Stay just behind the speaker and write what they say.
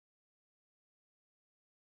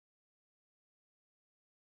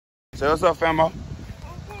Say what's up, FamO.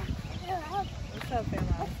 What's up,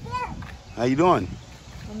 FamO? How you doing?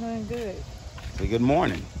 I'm doing good. Say good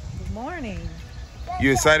morning. Good morning.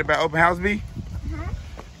 You excited about open house, B?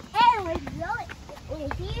 Hey, we're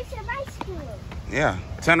here to my school. Yeah.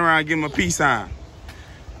 Turn around and give him a peace sign.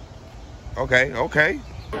 Okay, okay.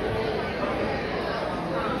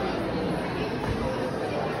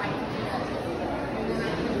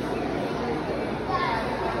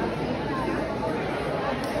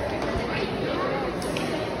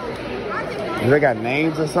 Do they got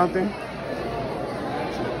names or something? I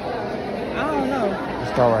don't know.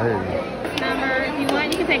 Let's start right here. Number, if you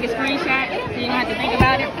want, you can take a screenshot so you don't have to think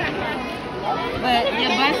about it. But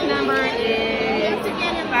your bus number is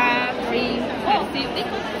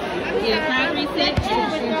 5360. Your time reset,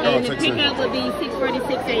 and the pickup will be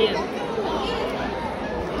 6:46 a.m.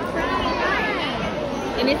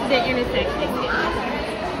 And this is the intersection.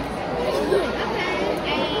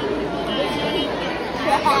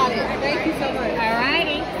 Thank you so much.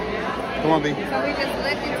 Alrighty. Come on, B. So we just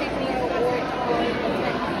let the Tiffany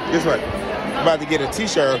Guess what? I'm about to get a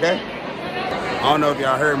t-shirt, okay? I don't know if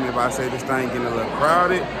y'all heard me, but I say this thing getting a little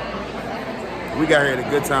crowded. We got here at a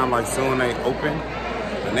good time, like soon they open.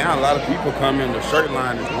 But now a lot of people come in, the shirt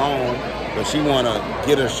line is long, but she wanna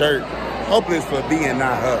get a shirt. Hopefully it's for B and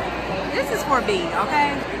not her. This is for B,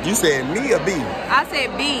 okay? You said me or B? I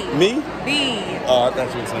said B. Me? B. Oh, I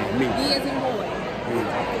thought you were saying me. B as in boy.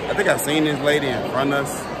 I think I've seen this lady in front of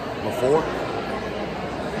us before.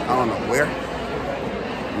 I don't know where.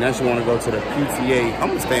 Now she want to go to the PTA. I'm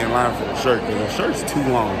going to stay in line for the shirt because the shirt's too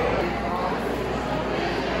long.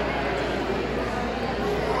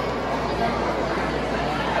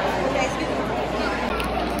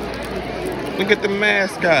 Look at the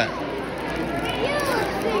mascot.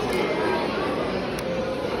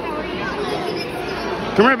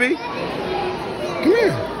 Come here, B. Come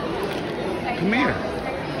here. Come here.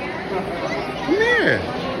 Come here.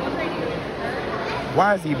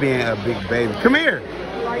 Why is he being a big baby? Come here.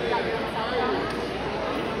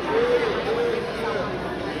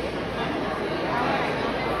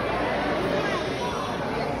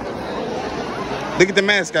 Look at the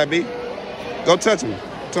mascot, B. Go touch him.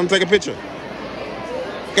 Tell him to take a picture.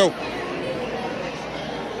 Go.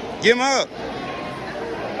 Give him up.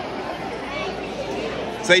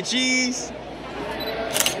 Say cheese.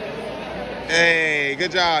 Hey,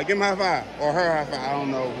 good job. Give him a high five. Or her high five. I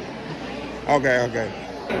don't know. Okay, okay.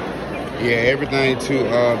 Yeah, everything too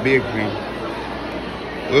big for me.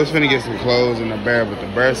 We was finna get some clothes in the bear, but the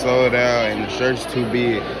bear sold out and the shirt's too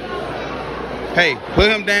big. Hey, put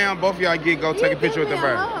him down. Both of y'all go take a picture with the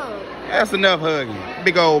bear. That's enough hugging.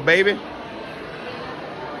 Big old baby.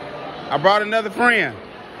 I brought another friend.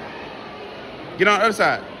 Get on the other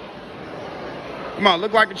side. Come on,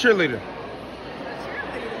 look like a cheerleader.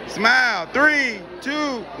 Smile. 3, 2,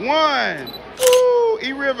 1. Woo!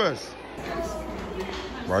 E Rivers.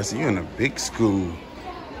 Bryson, you in a big school.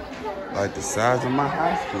 Like the size of my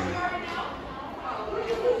high school.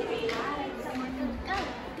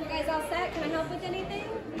 You guys all set? Can I help with anything?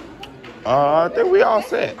 I think we all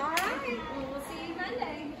set. All right. We'll see you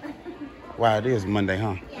Monday. Wow, it is Monday,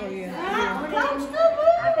 huh? Oh, yeah.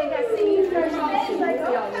 I think I see you Thursday.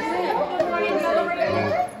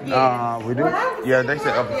 We do? Yeah, they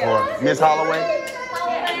said up before. Miss Holloway?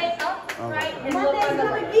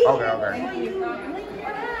 Okay, okay.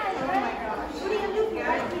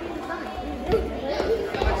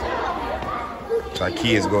 That's how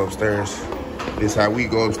kids go upstairs. This is how we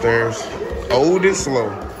go upstairs. Old and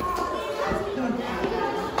slow.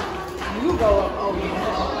 You go up over.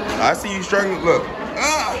 I see you struggling. Look.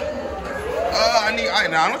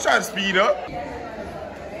 Now I'm trying to speed up.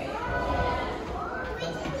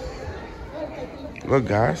 Look,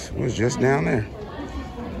 guys, it was just down there.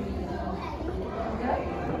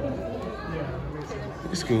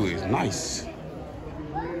 This school is nice.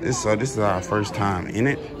 This is our first time in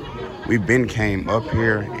it. We've came up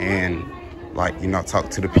here and talk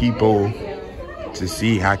to the people to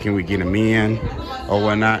see how can we get them in or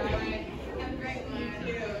whatnot.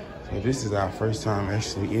 So this is our first time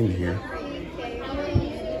actually in here.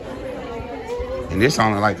 And this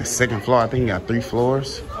on like the second floor. I think you got 3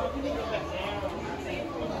 floors.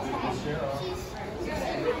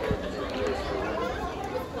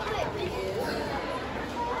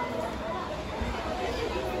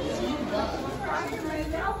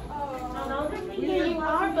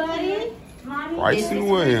 Bryson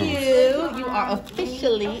Williams. You are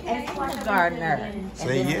officially a kindergartner.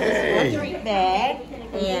 Say yay. Treat bag.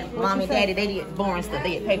 And mommy and daddy, they get boring stuff.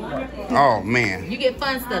 They get paperwork. Oh, man. You get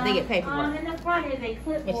fun stuff. They get paperwork. front is a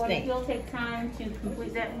clipboard. If you'll take time to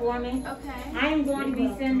complete that for me. Okay. I am going to be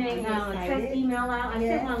sending a text email out. I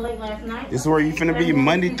sent one late last night. This is where you finna be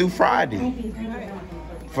Monday through Friday.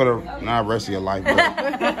 For the rest of your life,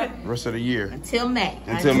 but rest of the year. Until May.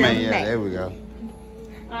 Until May, yeah, there we go.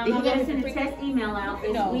 I'm going to send a test email out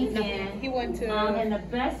this weekend. He went to. And the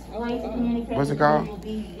best way to communicate What's it with me called? will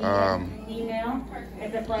be email.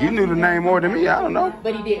 You knew the name more than me, I don't know.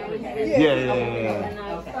 But he did. Yeah.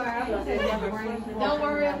 Don't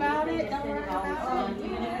worry about it. Don't worry about it.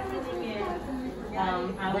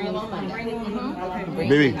 Bring him on Monday.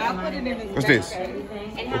 Baby, I'll put it in the what's this?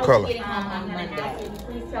 And What how color? we get home on Monday?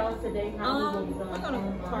 Please tell us today how we will be going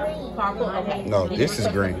home. Carpool, okay. No, this is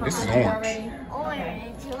green. This is orange.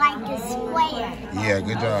 Orange, like a square. Yeah,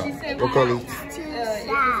 good job. What color? Two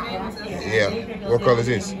sides. Yeah. What color is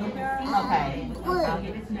this? Okay. Blue.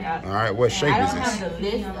 All right. What shape I is don't have this? the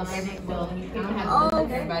list of every, well, I don't have the list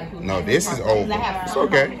of everybody who. No, this is oval. It's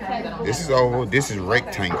okay. This is oval. This is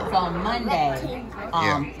rectangle. So on Monday,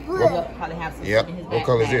 we'll probably have some Yep. in his What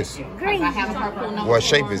color is backpack. this? Green. I have a carpool number. What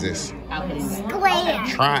shape is this? I'll put it in. Square.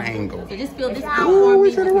 Triangle. So just fill this out Ooh, for we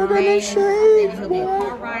me. finna work on that shape, He'll be a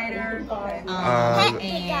car rider.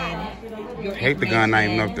 And Hate the gun not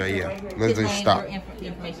even up there. Yeah. Let's just stop.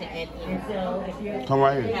 Information and Come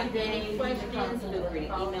right here. have any questions, feel free to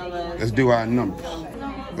email us. Let's do our numbers.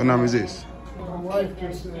 What number is this?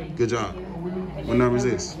 Good job. What number is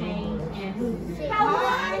this?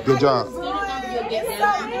 Good job. What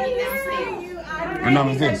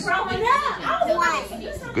number is this?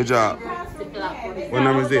 Good job. What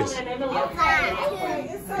number is this?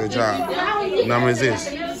 Good job. What number is this?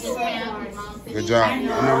 Good job.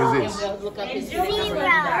 What number is this?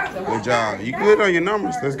 Good job. You good on your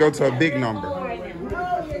numbers? Let's go to a big number.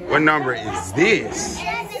 What number is this?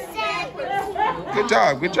 Good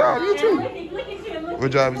job. Good job. You too.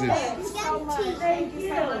 What job is this?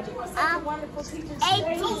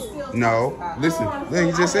 18. No. Listen. Look,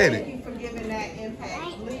 you just said it.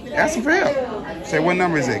 Ask him for help. Say, what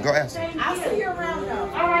number is it? Go ask him. Ask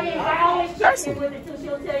him.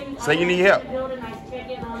 Say you need help.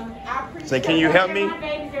 Say, can you help me? I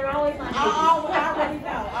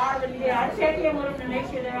check in with them to make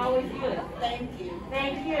sure they're always good. Thank you.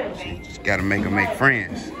 Thank you. Just gotta make them make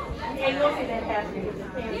friends. And you'll see that happening with the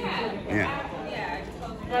family. Yeah.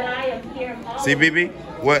 But I am here. See, BB?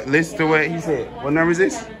 What? Listen to what he said. What number is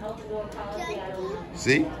this?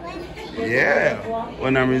 See? Yeah.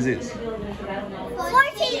 What number is this?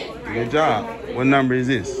 14. Good job. What number is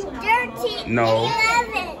this? 13. No.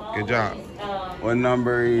 11. Good job. What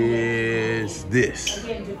number is this?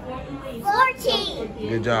 14.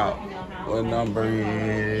 Good job. What number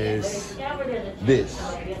is this?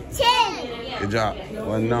 10. Good job.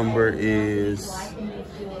 What number is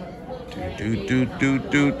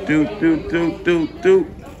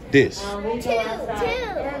this? 2.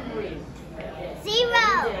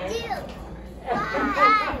 0.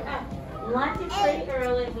 5. Lunch is pretty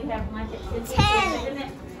early. We have lunch at 6.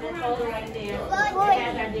 10. That's all right there. We have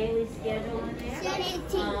our daily schedule in there.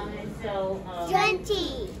 17. And so,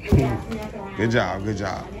 20. Good job. Good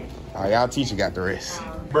job. All right, y'all teacher got the rest.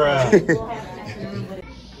 Bruh.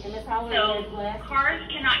 So cars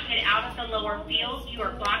cannot get out of the lower field. You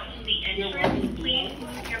are blocking the entrance. Please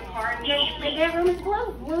move your car the immediately. bedroom is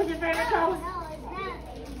closed. What was your favorite color?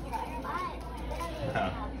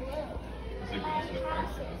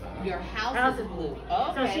 Your house is blue.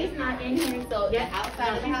 So she's not in here. So the Yep.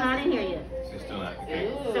 outside No, of the she's house not is in here yet. She's still not.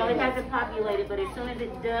 So it hasn't populated, but as soon as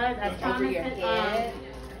it does, I promise your it. head.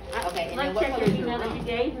 Okay, and then Let's what check color your is your email that room? you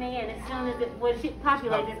gave me, and as soon as it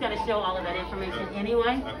populates, it's going to show all of that information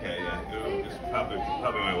anyway. Okay, yeah. It's probably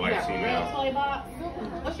my wife's Red email. toy box.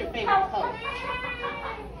 What's your favorite color?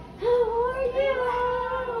 How are you?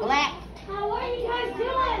 Black. How are you guys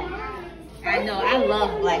doing? I know, I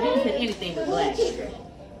love black. You can put anything but black.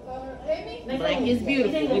 Black is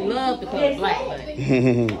beautiful. We love the color black, but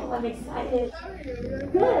I'm excited.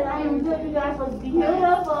 Good, I am good. You guys look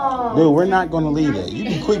beautiful. Dude, we're not going to leave that. You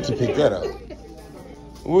be quick to pick that up.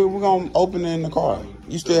 We're going to open it in the car.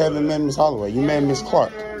 You still haven't met Miss Holloway. You met Miss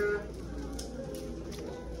Clark.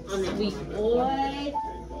 I'm the week boy.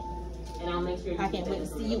 And I'll make sure I can't wait to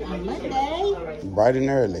see you on Monday. Bright and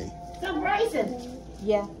early. So Bryson.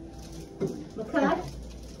 Yeah. McCut.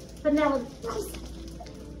 Vanilla. Bryson.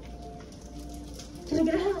 Can I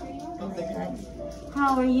get a hug?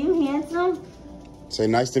 How are you, handsome? Say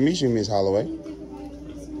nice to meet you, Miss Holloway.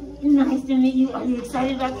 Nice to meet you. Are you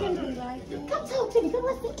excited about Kim? Come talk to me. Come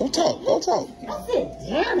listen. Go talk. Go talk. Go sit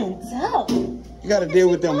down and talk. You got to deal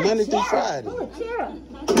with them Monday through Friday. Pull a chair up.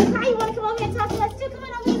 How you want to come over here and talk to us too? Come on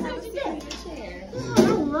over here and talk to us.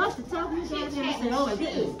 I like to talk. You guys never said, oh, my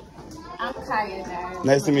goodness. I'm Kaya, guys.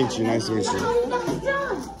 Nice to meet you. Nice to meet you.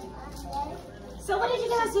 So what did you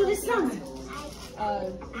guys do this summer? Did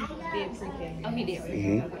pre-K. Oh, he did.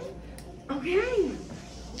 Mm-hmm. Okay.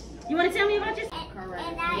 You want to tell me about your? Correct.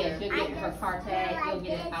 Yeah, she'll get her car tag. You'll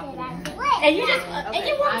get it out there. And And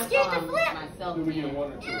you weren't scared to flip. Do we get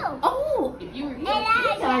one or two? Oh, if you were, you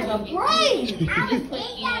guys are brave. I You was just put in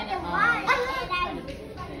in the water and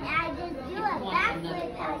I just do a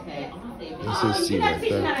backflip. Let's just see right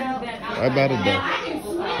there. Right by the door.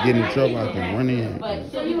 Get in trouble, I can run in,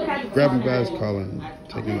 grab him by his collar, and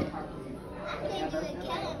take him up.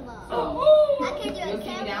 I can do a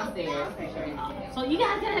cannonball. downstairs. So you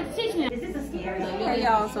guys gonna have to teach me. Is this a scary? Hey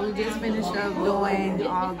y'all, so we just finished up doing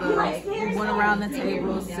all the, we went around the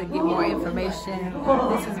tables to get more information.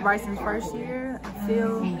 This is Bryson's first year. I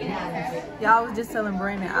feel, y'all was just telling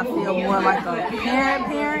Brandon, I feel more like a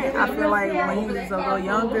parent. I feel like when he was a little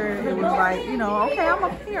younger, it was like, you know, okay, I'm a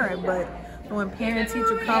parent, but when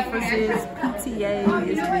parent-teacher conferences, PTA,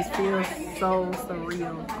 it just feels so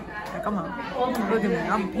surreal. Like, come on, look at me,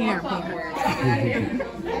 I'm a parent.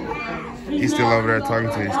 He's still over there talking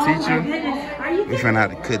to his teacher. We finna have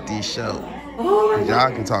to cut these shows.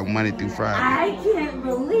 Y'all can talk Monday through Friday. I can't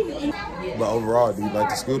believe it. But overall, do you like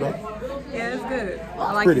the school though? Yeah, it's good.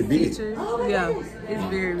 I like Pretty the big. teachers. Yeah, it's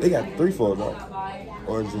very They big. got 3 floors though.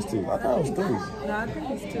 Or it's just 2? I thought it was 3. No, I think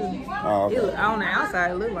it's 2. Oh, okay. On the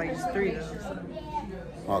outside, it looked like it's 3 though. So.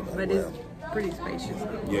 Okay, But well. it's pretty spacious.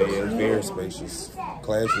 Yeah, it's very spacious.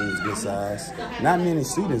 Classrooms good size. Not many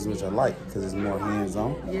students, which I like because it's more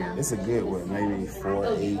hands-on. Yeah. It's a good, what, maybe 4,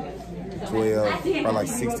 8, 12, probably like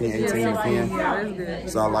 16, 18 Yeah, depends. that's good.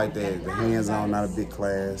 So I like that. The hands-on, not a big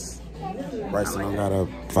class. Bryson don't gotta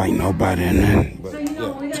fight nobody in there. But We're yeah.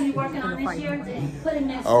 gonna be working on this year. Putting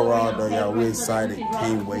that Overall though, y'all, we're excited.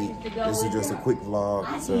 Can't wait. This is just a quick vlog.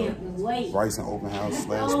 So Bryson open house /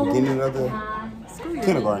 beginning of the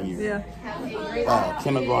kindergarten year. Yeah. Wow,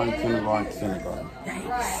 kindergarten. Wow.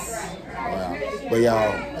 But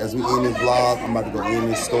y'all, as we end this vlog, I'm about to go end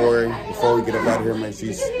this story. Before we get up out of here, make sure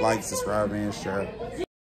you like, subscribe, and share.